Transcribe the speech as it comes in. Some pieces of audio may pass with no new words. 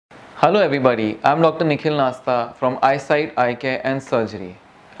Hello everybody, I'm Dr. Nikhil Nasta from Eyesight, Eyecare and Surgery.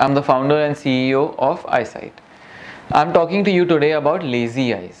 I'm the founder and CEO of Eyesight. I'm talking to you today about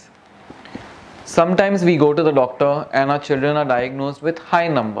lazy eyes. Sometimes we go to the doctor and our children are diagnosed with high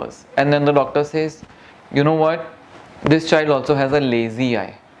numbers, and then the doctor says, you know what, this child also has a lazy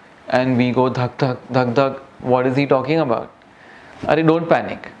eye. And we go dhak dhak dhak dhak, what is he talking about? Don't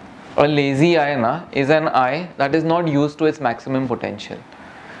panic. A lazy eye is an eye that is not used to its maximum potential.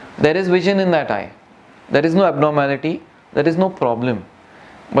 There is vision in that eye. There is no abnormality. There is no problem.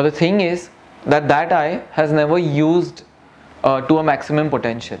 But the thing is that eye has never used to a maximum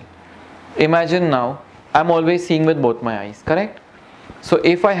potential. Imagine now, I'm always seeing with both my eyes, correct? So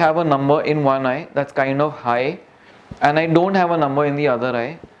if I have a number in one eye that's kind of high and I don't have a number in the other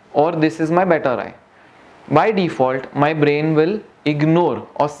eye, or this is my better eye, by default my brain will ignore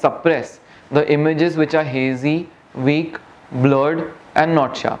or suppress the images which are hazy, weak, blurred and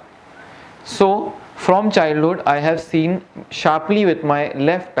not sharp. So from childhood I have seen sharply with my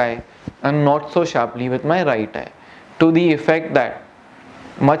left eye and not so sharply with my right eye, to the effect that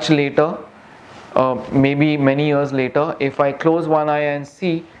much later, maybe many years later, if I close one eye and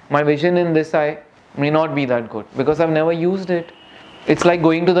see, my vision in this eye may not be that good because I've never used it. It's like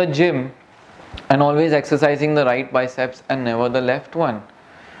going to the gym and always exercising the right biceps and never the left one.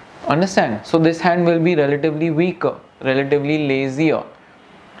 Understand? So this hand will be relatively weaker, relatively lazier.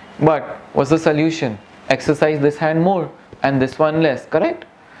 But what's the solution? Exercise this hand more and this one less, correct?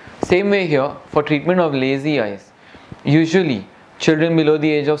 Same way here for treatment of lazy eyes. Usually children below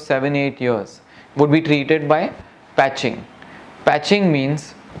the age of 7-8 years would be treated by patching. Patching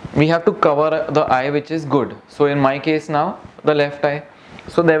means we have to cover the eye which is good. So in my case now, the left eye.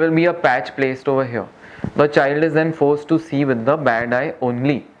 So there will be a patch placed over here. The child is then forced to see with the bad eye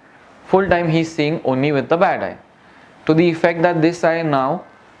only. Full time he is seeing only with the bad eye. To the effect that this eye now,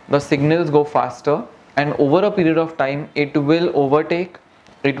 the signals go faster and over a period of time it will overtake,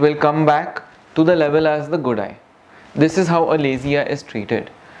 it will come back to the level as the good eye. This is how a lazy eye is treated.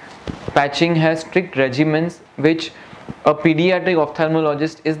 Patching has strict regimens which a pediatric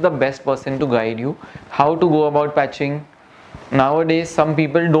ophthalmologist is the best person to guide you how to go about patching. Nowadays some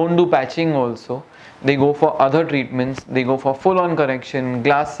people don't do patching also. They go for other treatments, they go for full-on correction,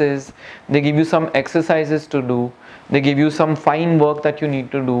 glasses, they give you some exercises to do, they give you some fine work that you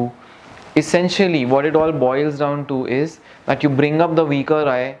need to do. Essentially what it all boils down to is that you bring up the weaker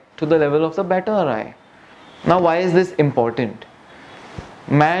eye to the level of the better eye. Now why is this important?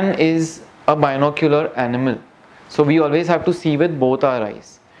 Man is a binocular animal, so we always have to see with both our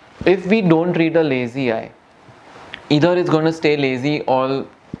eyes. If we don't treat a lazy eye, either it's going to stay lazy all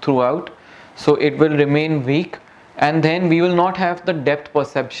throughout, so it will remain weak, and then we will not have the depth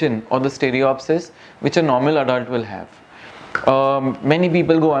perception or the stereopsis which a normal adult will have. Many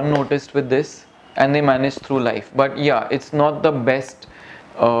people go unnoticed with this and they manage through life, but yeah, it's not the best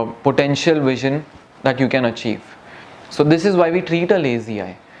potential vision that you can achieve. So this is why we treat a lazy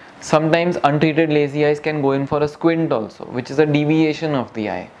eye. Sometimes untreated lazy eyes can go in for a squint also, which is a deviation of the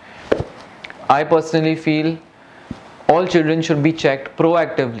eye. I personally feel all children should be checked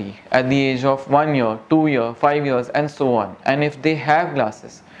proactively at the age of 1 year, 2 years, 5 years and so on. And if they have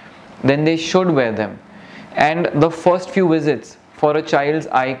glasses, then they should wear them. And the first few visits for a child's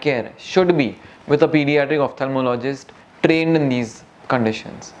eye care should be with a pediatric ophthalmologist trained in these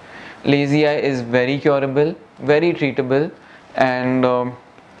conditions. Lazy eye is very curable, very treatable, and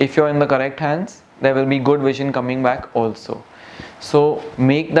if you're in the correct hands, there will be good vision coming back also. So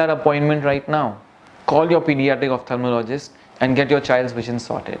make that appointment right now. Call your pediatric ophthalmologist and get your child's vision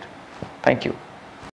sorted. Thank you.